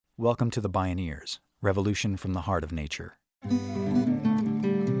Welcome to the Pioneers, Revolution from the Heart of Nature.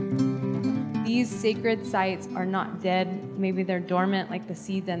 These sacred sites are not dead. Maybe they're dormant like the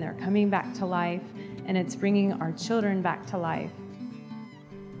seeds and they're coming back to life, and it's bringing our children back to life.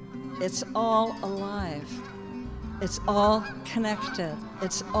 It's all alive. It's all connected.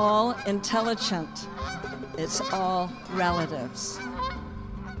 It's all intelligent. It's all relatives.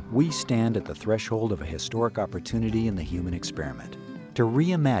 We stand at the threshold of a historic opportunity in the human experiment to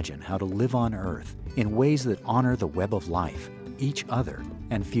reimagine how to live on Earth in ways that honor the web of life, each other,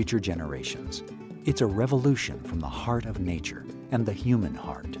 and future generations. It's a revolution from the heart of nature and the human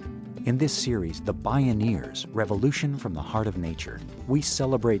heart. In this series, The Pioneers, Revolution from the Heart of Nature, we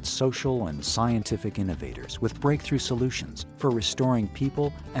celebrate social and scientific innovators with breakthrough solutions for restoring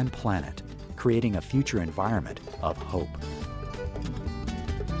people and planet, creating a future environment of hope.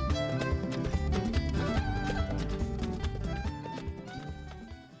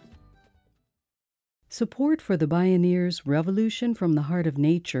 Support for the Pioneers' Revolution from the Heart of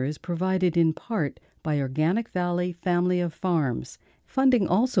Nature is provided in part by Organic Valley Family of Farms, funding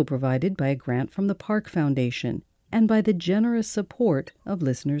also provided by a grant from the Park Foundation, and by the generous support of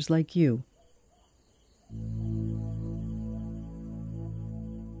listeners like you.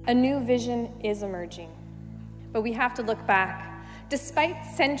 A new vision is emerging, but we have to look back. Despite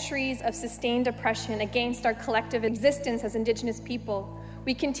centuries of sustained oppression against our collective existence as Indigenous people,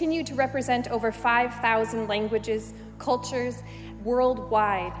 we continue to represent over 5,000 languages, cultures,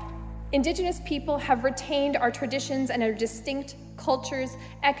 worldwide. Indigenous people have retained our traditions and our distinct cultures,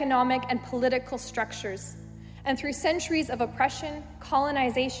 economic and political structures. And through centuries of oppression,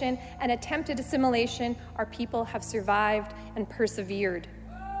 colonization, and attempted assimilation, our people have survived and persevered.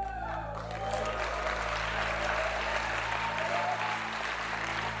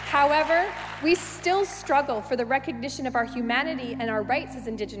 However, we still struggle for the recognition of our humanity and our rights as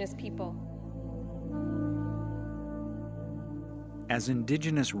Indigenous people. As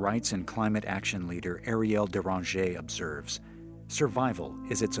Indigenous rights and climate action leader Eriel Deranger observes, survival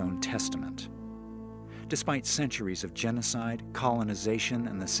is its own testament. Despite centuries of genocide, colonization,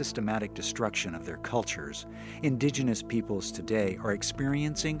 and the systematic destruction of their cultures, Indigenous peoples today are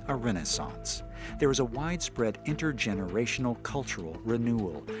experiencing a renaissance. There is a widespread intergenerational cultural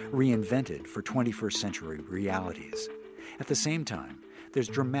renewal, reinvented for 21st century realities. At the same time, there's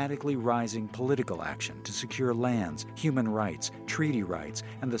dramatically rising political action to secure lands, human rights, treaty rights,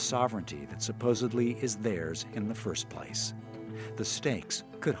 and the sovereignty that supposedly is theirs in the first place. The stakes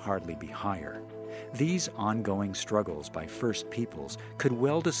could hardly be higher. These ongoing struggles by First Peoples could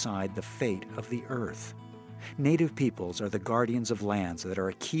well decide the fate of the Earth. Native peoples are the guardians of lands that are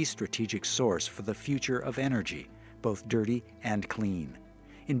a key strategic source for the future of energy, both dirty and clean.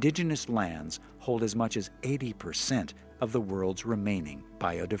 Indigenous lands hold as much as 80% of the world's remaining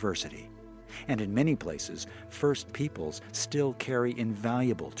biodiversity. And in many places, First Peoples still carry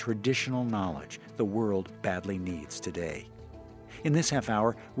invaluable traditional knowledge the world badly needs today. In this half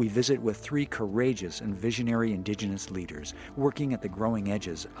hour, we visit with three courageous and visionary Indigenous leaders working at the growing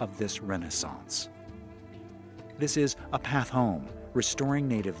edges of this renaissance. This is A Path Home, Restoring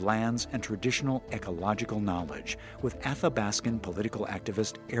Native Lands and Traditional Ecological Knowledge, with Athabascan political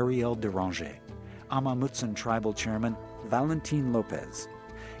activist Eriel Deranger, Amah Mutsun Tribal Chairman Valentin Lopez,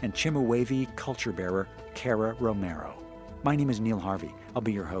 and Chemehuevi culture bearer Cara Romero. My name is Neil Harvey. I'll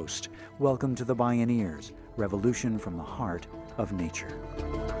be your host. Welcome to the Pioneers, Revolution from the Heart of Nature.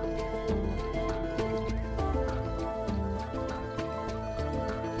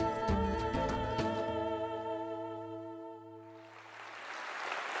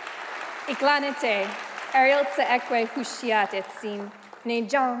 Iglanite, Eriel Deranger hushiat etsin, ne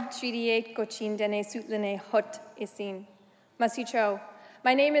jan tridiate gochin dene sutlene hot isin. Masicho.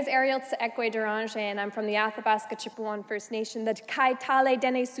 My name is Eriel Deranger, and I'm from the Athabasca Chipewyan First Nation, the Kai Tale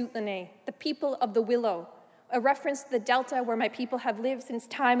Dene Sutlene, the people of the willow, a reference to the delta where my people have lived since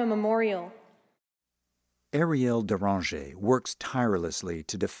time immemorial. Eriel Deranger works tirelessly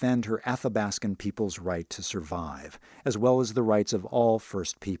to defend her Athabascan people's right to survive, as well as the rights of all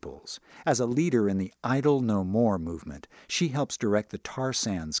First Peoples. As a leader in the Idle No More movement, she helps direct the tar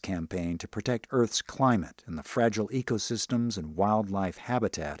sands campaign to protect Earth's climate and the fragile ecosystems and wildlife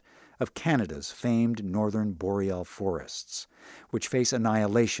habitat of Canada's famed northern boreal forests, which face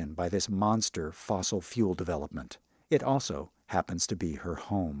annihilation by this monster fossil fuel development. It also happens to be her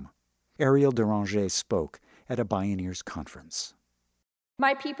home. Eriel Deranger spoke at a Pioneers conference.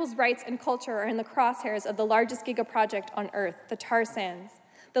 My people's rights and culture are in the crosshairs of the largest gigaproject on Earth, the tar sands.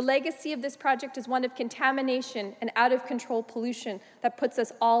 The legacy of this project is one of contamination and out-of-control pollution that puts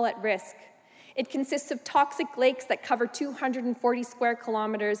us all at risk. It consists of toxic lakes that cover 240 square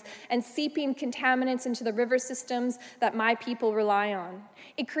kilometers and seeping contaminants into the river systems that my people rely on.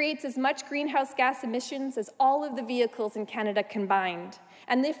 It creates as much greenhouse gas emissions as all of the vehicles in Canada combined.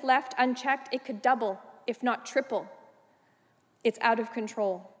 And if left unchecked, it could double, if not triple. It's out of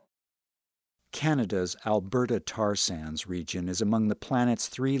control. Canada's Alberta tar sands region is among the planet's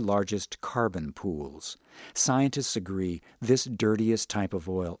 3 largest carbon pools. Scientists agree this dirtiest type of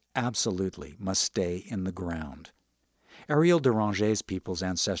oil absolutely must stay in the ground. Eriel Deranger's people's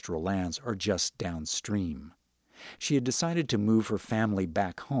ancestral lands are just downstream. She had decided to move her family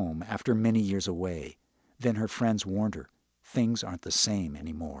back home after many years away. Then her friends warned her, things aren't the same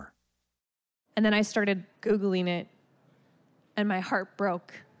anymore. And then I started Googling it, and my heart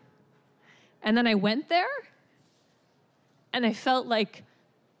broke. And then I went there, and I felt like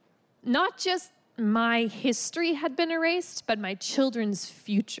not just my history had been erased, but my children's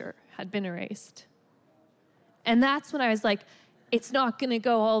future had been erased. And that's when I was like, it's not going to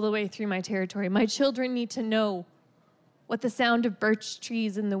go all the way through my territory. My children need to know what the sound of birch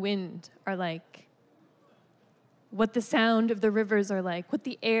trees in the wind are like, what the sound of the rivers are like, what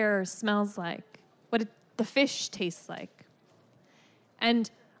the air smells like, what the fish tastes like.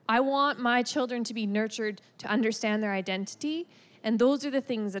 And I want my children to be nurtured to understand their identity, and those are the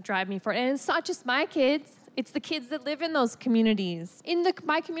things that drive me forward. And it's not just my kids, it's the kids that live in those communities. In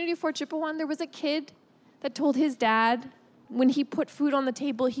my community of Fort Chipewyan, there was a kid that told his dad, when he put food on the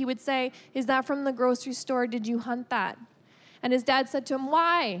table, he would say, "Is that from the grocery store? Did you hunt that?" And his dad said to him,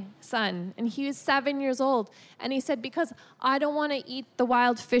 "Why, son?" And he was 7 years old. And he said, "Because I don't want to eat the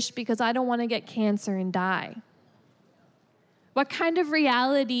wild fish because I don't want to get cancer and die." What kind of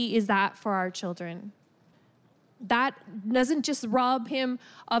reality is that for our children? That doesn't just rob him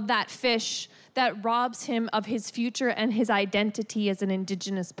of that fish, that robs him of his future and his identity as an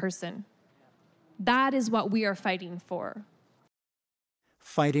Indigenous person. That is what we are fighting for.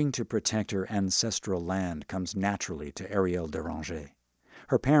 Fighting to protect her ancestral land comes naturally to Eriel Deranger.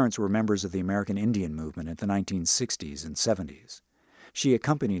 Her parents were members of the American Indian movement in the 1960s and 70s. She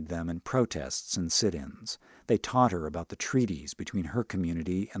accompanied them in protests and sit-ins. They taught her about the treaties between her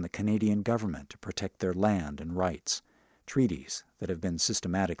community and the Canadian government to protect their land and rights, treaties that have been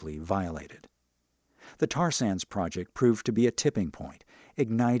systematically violated. The tar sands project proved to be a tipping point,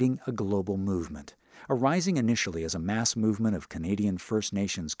 igniting a global movement. Arising initially as a mass movement of Canadian First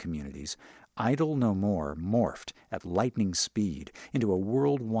Nations communities, Idle No More morphed at lightning speed into a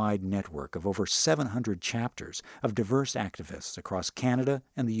worldwide network of over 700 chapters of diverse activists across Canada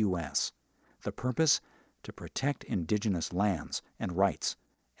and the U.S. The purpose? To protect Indigenous lands and rights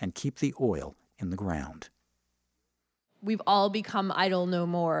and keep the oil in the ground. We've all become Idle No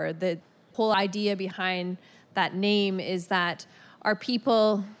More. The whole idea behind that name is that our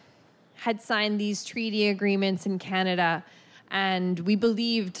people had signed these treaty agreements in Canada, and we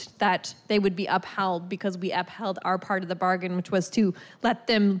believed that they would be upheld because we upheld our part of the bargain, which was to let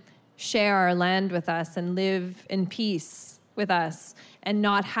them share our land with us and live in peace with us and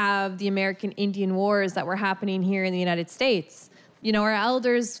not have the American Indian wars that were happening here in the United States. You know, our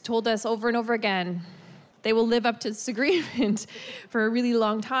elders told us over and over again, they will live up to this agreement for a really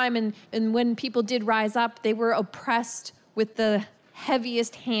long time. And when people did rise up, they were oppressed with the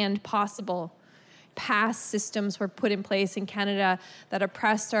heaviest hand possible. Past systems were put in place in Canada that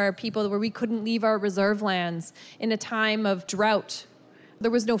oppressed our people, where we couldn't leave our reserve lands in a time of drought. There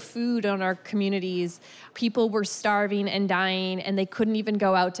was no food on our communities. People were starving and dying, and they couldn't even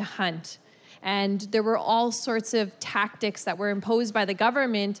go out to hunt. And there were all sorts of tactics that were imposed by the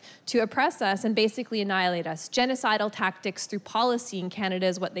government to oppress us and basically annihilate us. Genocidal tactics through policy in Canada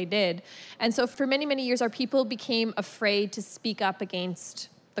is what they did. And so for many, many years, our people became afraid to speak up against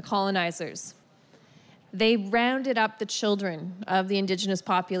the colonizers. They rounded up the children of the Indigenous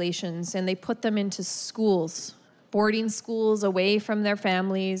populations and they put them into schools, boarding schools away from their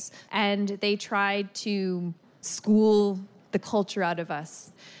families, and they tried to school the culture out of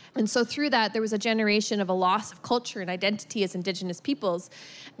us. And so through that, there was a generation of a loss of culture and identity as Indigenous peoples.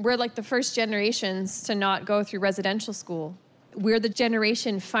 We're like the first generations to not go through residential school. We're the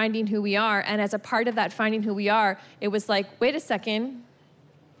generation finding who we are. And as a part of that finding who we are, it was like, wait a second,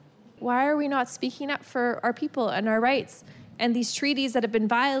 why are we not speaking up for our people and our rights? And these treaties that have been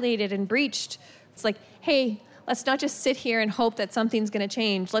violated and breached, it's like, hey, let's not just sit here and hope that something's going to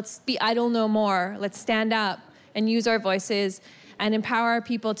change. Let's be idle no more. Let's stand up and use our voices and empower our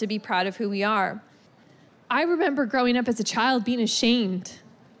people to be proud of who we are. I remember growing up as a child being ashamed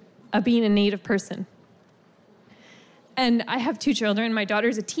of being a Native person. And I have 2 children. My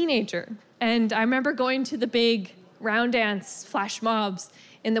daughter's a teenager. And I remember going to the big round dance flash mobs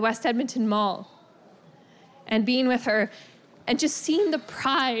in the West Edmonton Mall and being with her and just seeing the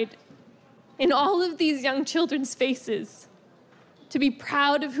pride in all of these young children's faces, to be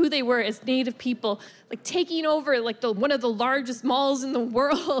proud of who they were as Native people, like taking over like one of the largest malls in the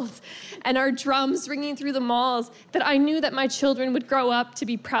world and our drums ringing through the malls, that I knew that my children would grow up to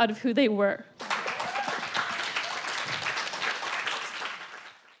be proud of who they were.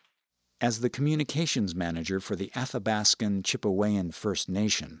 As the communications manager for the Athabasca Chipewyan First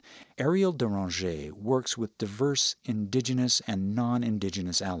Nation, Eriel Deranger works with diverse Indigenous and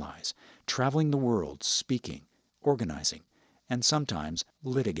non-Indigenous allies, traveling the world speaking, organizing, and sometimes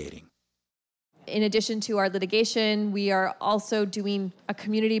litigating. In addition to our litigation, we are also doing a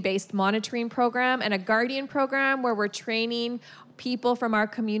community-based monitoring program and a guardian program where we're training people from our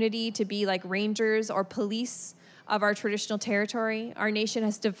community to be like rangers or police of our traditional territory. Our nation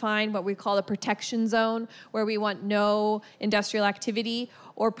has defined what we call a protection zone, where we want no industrial activity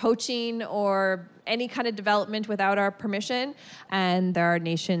or poaching or any kind of development without our permission. And there are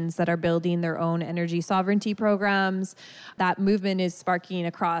nations that are building their own energy sovereignty programs. That movement is sparking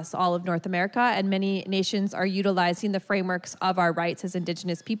across all of North America, and many nations are utilizing the frameworks of our rights as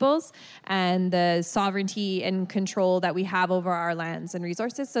Indigenous peoples and the sovereignty and control that we have over our lands and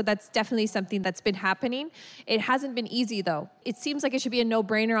resources. So that's definitely something that's been happening. It hasn't been easy, though. It seems like it should be a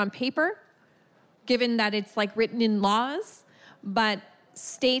no-brainer on paper, given that it's like written in laws, but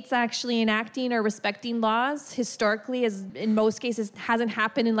states actually enacting or respecting laws historically, as in most cases, hasn't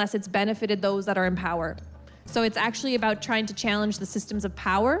happened unless it's benefited those that are in power. So it's actually about trying to challenge the systems of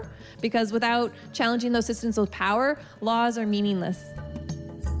power, because without challenging those systems of power, laws are meaningless.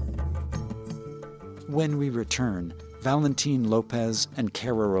 When we return, Valentin Lopez and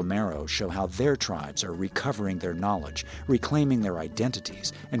Cara Romero show how their tribes are recovering their knowledge, reclaiming their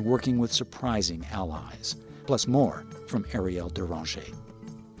identities, and working with surprising allies. Plus more from Eriel Deranger.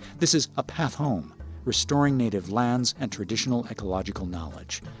 This is A Path Home, Restoring Native Lands and Traditional Ecological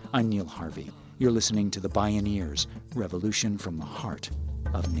Knowledge. I'm Neil Harvey. You're listening to The Bioneers, Revolution from the Heart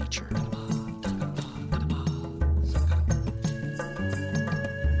of Nature.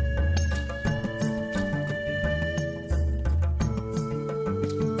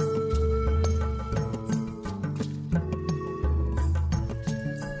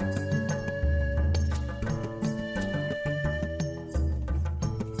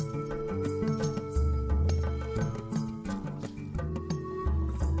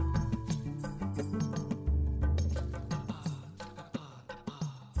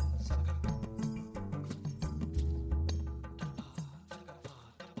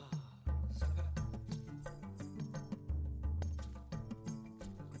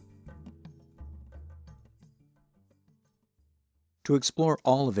 To explore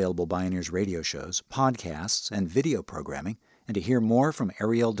all available Bioneers radio shows, podcasts, and video programming, and to hear more from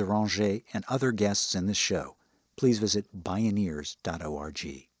Eriel Deranger and other guests in this show, please visit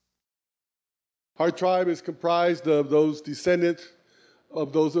bioneers.org. Our tribe is comprised of those descendants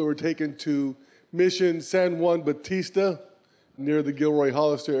of those that were taken to Mission San Juan Bautista near the Gilroy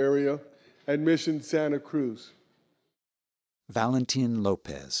Hollister area and Mission Santa Cruz. Valentin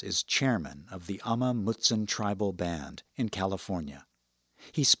Lopez is chairman of the Amah Mutsun Tribal Band in California.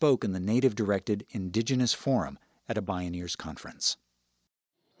 He spoke in the Native-directed Indigenous Forum at a Bioneers conference.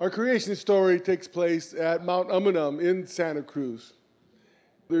 Our creation story takes place at Mount Umunum in Santa Cruz.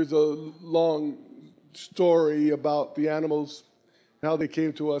 There's a long story about the animals, how they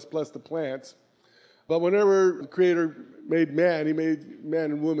came to us, plus the plants. But whenever the Creator made man, He made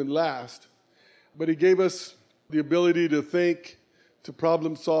man and woman last. But He gave us the ability to think, to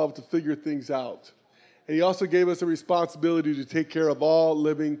problem solve, to figure things out. And He also gave us a responsibility to take care of all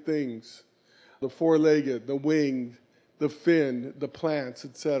living things, the four-legged, the winged, the fin, the plants,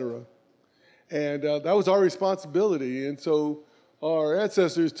 etc. And that was our responsibility. And so our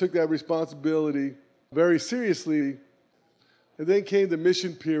ancestors took that responsibility very seriously. And then came the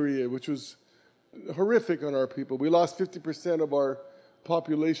mission period, which was horrific on our people. We lost 50% of our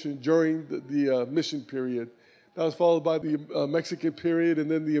population during the mission period. That was followed by the Mexican period and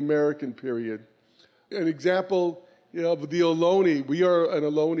then the American period. An example of the Ohlone, we are an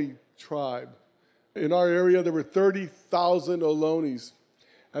Ohlone tribe. In our area, there were 30,000 Ohlones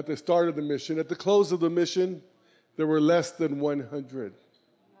at the start of the mission. At the close of the mission, there were less than 100.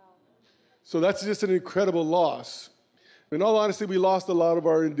 So that's just an incredible loss. In all honesty, we lost a lot of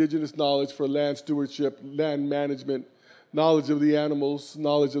our indigenous knowledge for land stewardship, land management, knowledge of the animals,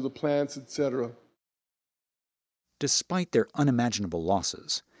 knowledge of the plants, etc. Despite their unimaginable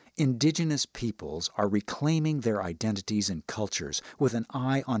losses, Indigenous peoples are reclaiming their identities and cultures with an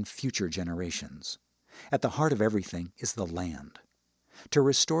eye on future generations. At the heart of everything is the land. To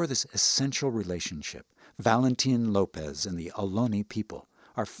restore this essential relationship, Valentin Lopez and the Ohlone people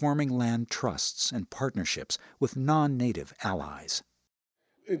are forming land trusts and partnerships with non-native allies.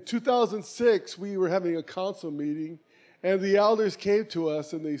 In 2006, we were having a council meeting, and the elders came to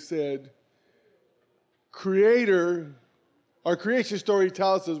us and they said, our creation story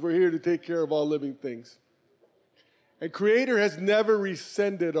tells us we're here to take care of all living things. And Creator has never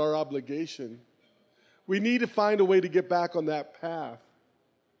rescinded our obligation. We need to find a way to get back on that path.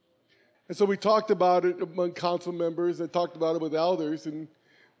 And so we talked about it among council members and talked about it with elders, and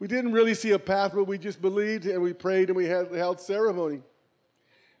we didn't really see a path, but we just believed and we prayed and we held ceremony.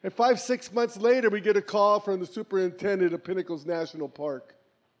 And 5-6 months later, we get a call from the superintendent of Pinnacles National Park.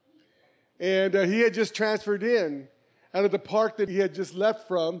 And he had just transferred in out of the park that he had just left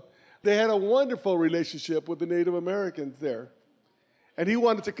from. They had a wonderful relationship with the Native Americans there. And he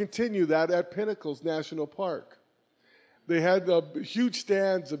wanted to continue that at Pinnacles National Park. They had huge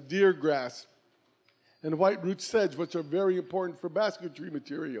stands of deer grass and white root sedge, which are very important for basketry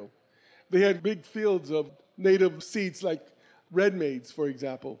material. They had big fields of native seeds like red maize, for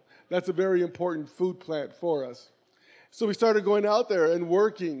example. That's a very important food plant for us. So we started going out there and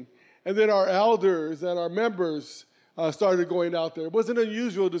working. And then our elders and our members started going out there. It wasn't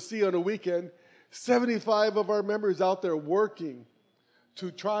unusual to see on a weekend 75 of our members out there working to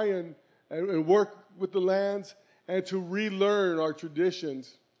try and work with the lands and to relearn our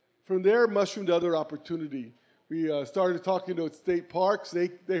traditions. From there, mushroomed other opportunity. We started talking to state parks. They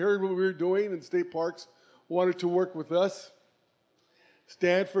heard what we were doing, and state parks wanted to work with us.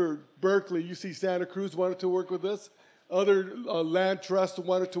 Stanford, Berkeley, UC Santa Cruz wanted to work with us. Other land trusts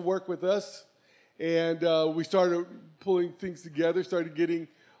wanted to work with us. And we started pulling things together, started getting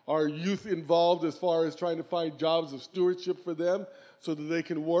our youth involved as far as trying to find jobs of stewardship for them so that they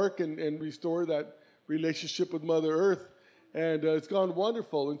can work and restore that relationship with Mother Earth. And it's gone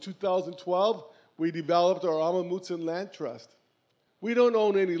wonderful. In 2012, we developed our Amah Mutsun Land Trust. We don't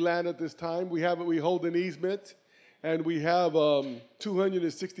own any land at this time. We hold an easement, and we have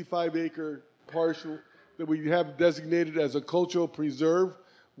 265-acre parcel that we have designated as a cultural preserve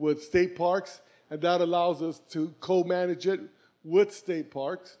with state parks, and that allows us to co-manage it with state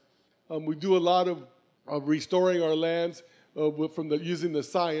parks. We do a lot of restoring our lands using the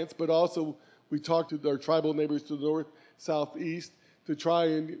science, but also we talk to our tribal neighbors to the north, southeast, to try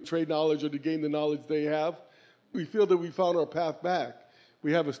and trade knowledge or to gain the knowledge they have. We feel that we found our path back.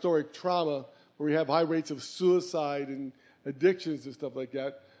 We have historic trauma where we have high rates of suicide and addictions and stuff like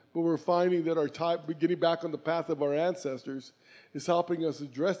that, but we're finding that getting back on the path of our ancestors is helping us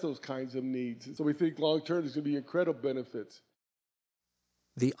address those kinds of needs. And so we think long-term there's going to be incredible benefits.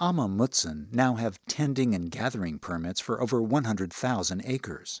 The Amah Mutsun now have tending and gathering permits for over 100,000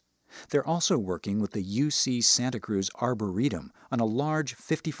 acres. They're also working with the UC Santa Cruz Arboretum on a large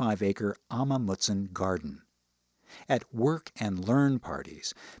 55-acre Amah Mutsun garden. At work and learn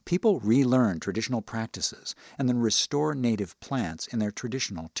parties, people relearn traditional practices and then restore native plants in their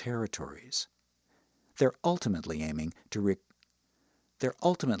traditional territories. They're ultimately aiming to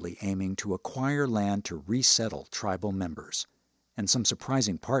acquire land to resettle tribal members, and some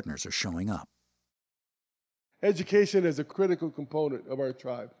surprising partners are showing up. Education is a critical component of our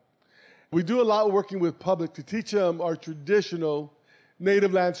tribe. We do a lot working with public to teach them our traditional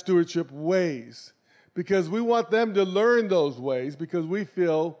native land stewardship ways, because we want them to learn those ways, because we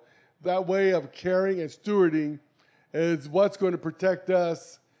feel that way of caring and stewarding is what's going to protect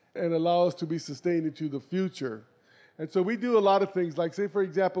us and allow us to be sustained into the future. And so we do a lot of things, like, say, for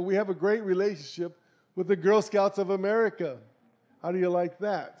example, we have a great relationship with the Girl Scouts of America. How do you like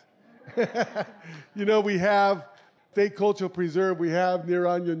that? We have State Cultural Preserve, we have near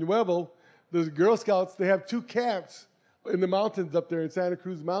Año Nuevo, the Girl Scouts, they have 2 camps in the mountains up there in Santa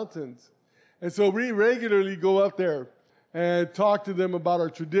Cruz Mountains. And so we regularly go up there and talk to them about our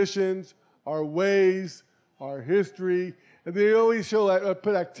traditions, our ways, our history, and they always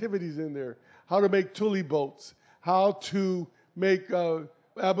put activities in there. How to make tule boats, how to make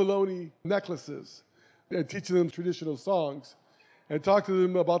abalone necklaces, and teaching them traditional songs, and talk to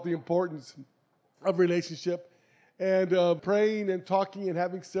them about the importance of relationship and praying and talking and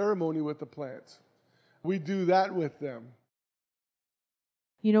having ceremony with the plants. We do that with them.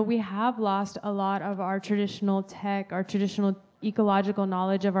 We have lost a lot of our traditional tech, our traditional ecological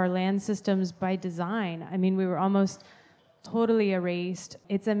knowledge of our land systems by design. I mean, we were almost totally erased.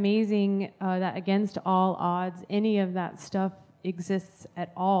 It's amazing that against all odds, any of that stuff exists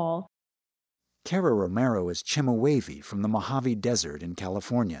at all. Cara Romero is Chemehuevi from the Mojave Desert in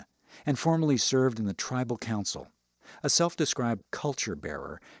California and formerly served in the tribal council. A self-described culture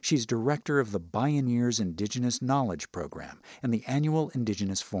bearer, she's director of the Bioneers Indigenous Knowledge Program and the annual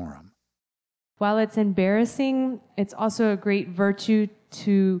Indigenous Forum. While it's embarrassing, it's also a great virtue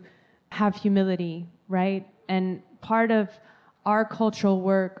to have humility, right? And part of our cultural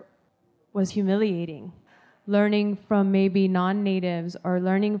work was humiliating. Learning from maybe non-natives or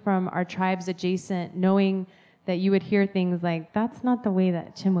learning from our tribes adjacent, knowing that you would hear things like, that's not the way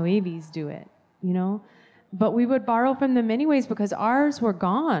that Chemehuevis do it, you know? But we would borrow from them anyways because ours were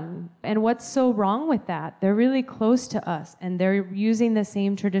gone. And what's so wrong with that? They're really close to us and they're using the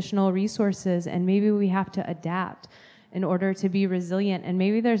same traditional resources, and maybe we have to adapt in order to be resilient. And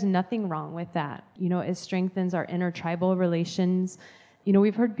maybe there's nothing wrong with that. You know, it strengthens our intertribal relations. You know,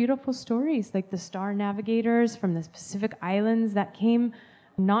 we've heard beautiful stories like the Star Navigators from the Pacific Islands that came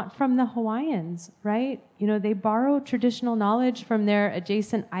not from the Hawaiians, right? You know, they borrowed traditional knowledge from their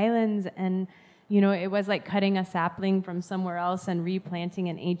adjacent islands, and you know, it was like cutting a sapling from somewhere else and replanting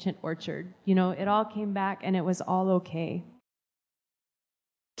an ancient orchard. You know, it all came back and it was all okay.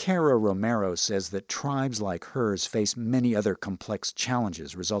 Cara Romero says that tribes like hers face many other complex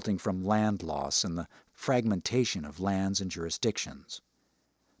challenges resulting from land loss and the fragmentation of lands and jurisdictions.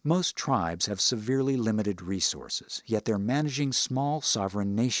 Most tribes have severely limited resources, yet they're managing small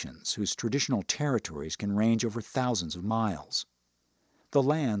sovereign nations whose traditional territories can range over thousands of miles. The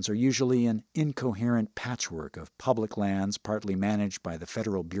lands are usually an incoherent patchwork of public lands partly managed by the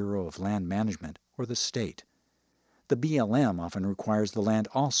Federal Bureau of Land Management or the state. The BLM often requires the land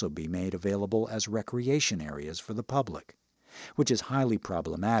also be made available as recreation areas for the public, which is highly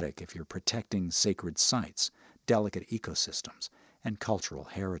problematic if you're protecting sacred sites, delicate ecosystems, and cultural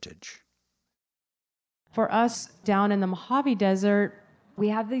heritage. For us down in the Mojave Desert, we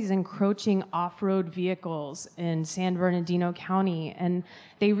have these encroaching off-road vehicles in San Bernardino County, and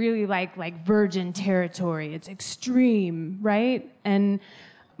they really like virgin territory. It's extreme, right? And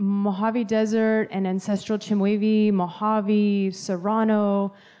Mojave Desert and ancestral Chemehuevi, Mojave,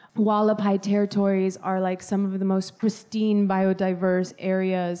 Serrano, Hualapai territories are like some of the most pristine, biodiverse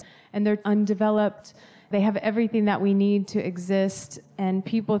areas, and they're undeveloped. They have everything that we need to exist, and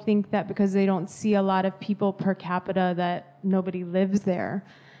people think that because they don't see a lot of people per capita that nobody lives there.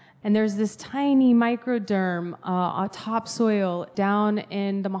 And there's this tiny microderm, topsoil down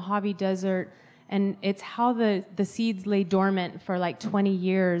in the Mojave Desert, and it's how the seeds lay dormant for like 20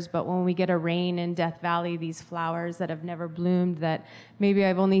 years, but when we get a rain in Death Valley, these flowers that have never bloomed, that maybe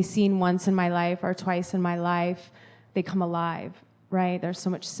I've only seen once in my life or twice in my life, they come alive, right? There's so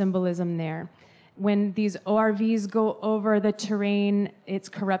much symbolism there. When these ORVs go over the terrain, it's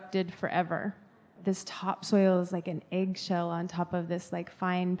corrupted forever. This topsoil is like an eggshell on top of this like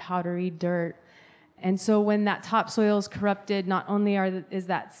fine powdery dirt. And so when that topsoil is corrupted, not only is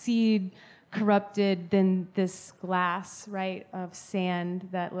that seed corrupted, then this glass, right, of sand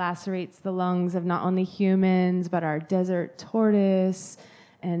that lacerates the lungs of not only humans, but our desert tortoise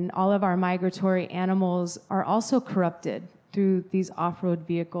and all of our migratory animals are also corrupted through these off-road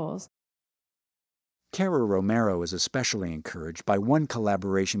vehicles. Cara Romero is especially encouraged by one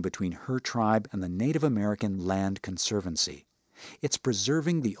collaboration between her tribe and the Native American Land Conservancy. It's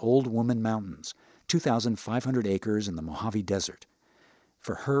preserving the Old Woman Mountains, 2,500 acres in the Mojave Desert.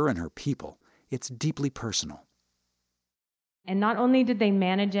 For her and her people, it's deeply personal. And not only did they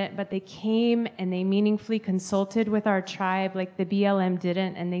manage it, but they came and they meaningfully consulted with our tribe, like the BLM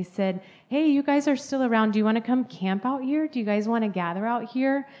didn't, and they said, hey, you guys are still around. Do you want to come camp out here? Do you guys want to gather out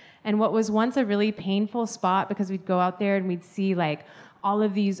here? And what was once a really painful spot, because we'd go out there and we'd see like all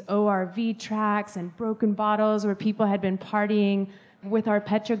of these ORV tracks and broken bottles where people had been partying with our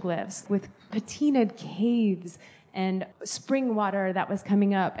petroglyphs, with patinaed caves and spring water that was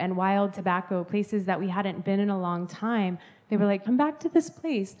coming up and wild tobacco, places that we hadn't been in a long time. They were like, come back to this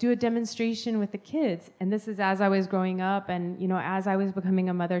place, do a demonstration with the kids. And this is as I was growing up and, you know, as I was becoming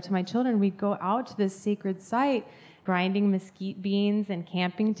a mother to my children, we'd go out to this sacred site, grinding mesquite beans and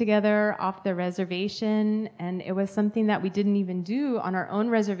camping together off the reservation. And it was something that we didn't even do on our own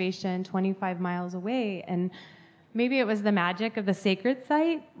reservation 25 miles away. And maybe it was the magic of the sacred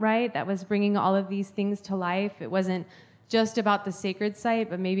site, right, that was bringing all of these things to life. It wasn't just about the sacred site,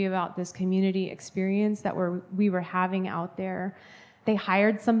 but maybe about this community experience that we were having out there. They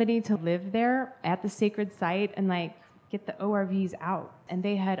hired somebody to live there at the sacred site and like get the ORVs out. And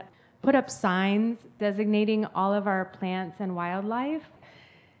they had put up signs designating all of our plants and wildlife.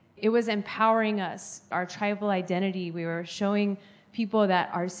 It was empowering us, our tribal identity. We were showing people that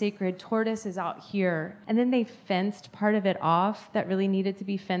our sacred tortoise is out here. And then they fenced part of it off that really needed to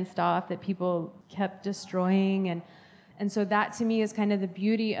be fenced off, that people kept destroying. And so that to me is kind of the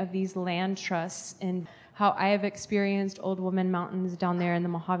beauty of these land trusts and how I have experienced Old Woman Mountains down there in the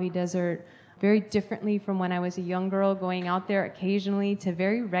Mojave Desert very differently from when I was a young girl going out there occasionally to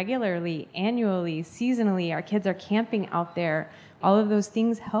very regularly, annually, seasonally. Our kids are camping out there. All of those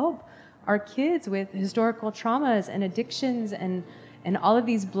things help our kids with historical traumas and addictions and all of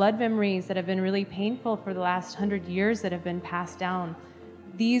these blood memories that have been really painful for the last 100 years that have been passed down.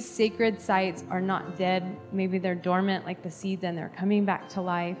 These sacred sites are not dead. Maybe they're dormant like the seeds, and they're coming back to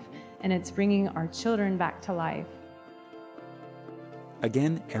life, and it's bringing our children back to life.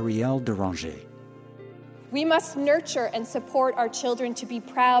 Again, Eriel Deranger. We must nurture and support our children to be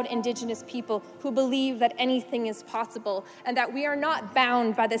proud Indigenous people who believe that anything is possible and that we are not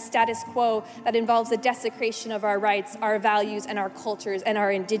bound by the status quo that involves the desecration of our rights, our values, and our cultures, and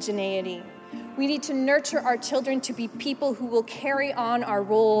our indigeneity. We need to nurture our children to be people who will carry on our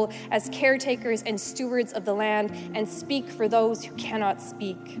role as caretakers and stewards of the land and speak for those who cannot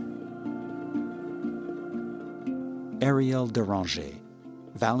speak. Eriel Deranger,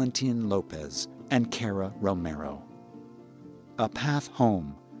 Valentin Lopez, and Cara Romero. A Path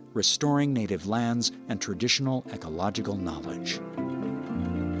Home, Restoring Native Lands and Traditional Ecological Knowledge.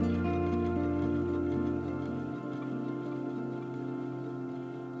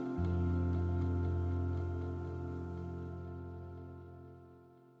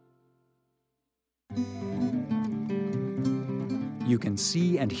 You can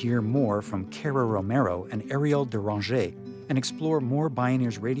see and hear more from Cara Romero and Eriel Deranger and explore more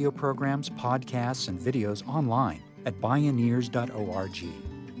Bioneers radio programs, podcasts, and videos online at bioneers.org.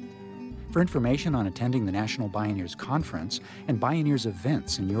 For information on attending the National Bioneers Conference and Bioneers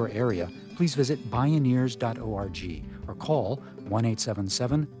events in your area, please visit bioneers.org or call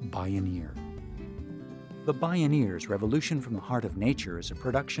 1-877-BIONEER. The Bioneers Revolution from the Heart of Nature is a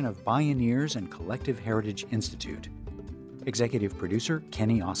production of Bioneers and Collective Heritage Institute. Executive producer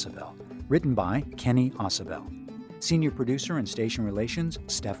Kenny Ossobel. Written by Kenny Ossobel. Senior producer and station relations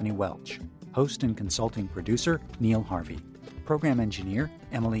Stephanie Welch. Host and consulting producer Neil Harvey. Program engineer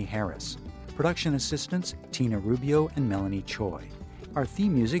Emily Harris. Production assistants Tina Rubio and Melanie Choi. Our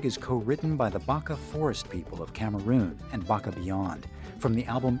theme music is co-written by the Baka Forest People of Cameroon and Baka Beyond from the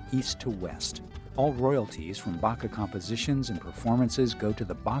album East to West. All royalties from Baka compositions and performances go to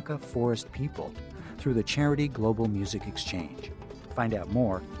the Baka Forest People through the charity Global Music Exchange. Find out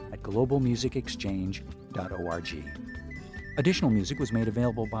more at globalmusicexchange.org. Additional music was made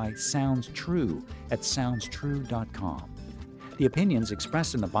available by Sounds True at soundstrue.com. The opinions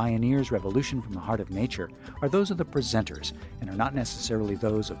expressed in the Bioneers Revolution from the Heart of Nature are those of the presenters and are not necessarily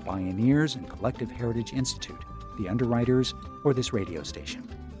those of Bioneers and Collective Heritage Institute, the underwriters, or this radio station.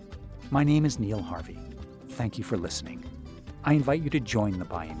 My name is Neil Harvey. Thank you for listening. I invite you to join the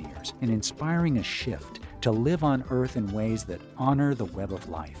Bioneers in inspiring a shift to live on Earth in ways that honor the web of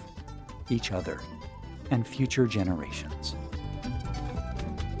life, each other, and future generations.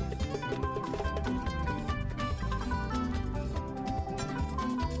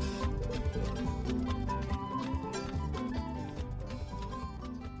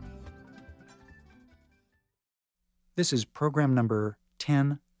 This is program number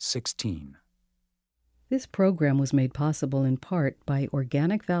 1016. This program was made possible in part by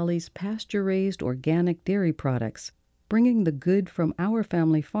Organic Valley's pasture-raised organic dairy products, bringing the good from our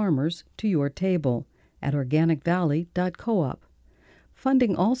family farmers to your table at organicvalley.coop.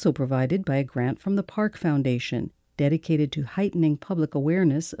 Funding also provided by a grant from the Park Foundation, dedicated to heightening public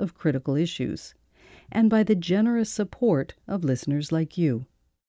awareness of critical issues, and by the generous support of listeners like you.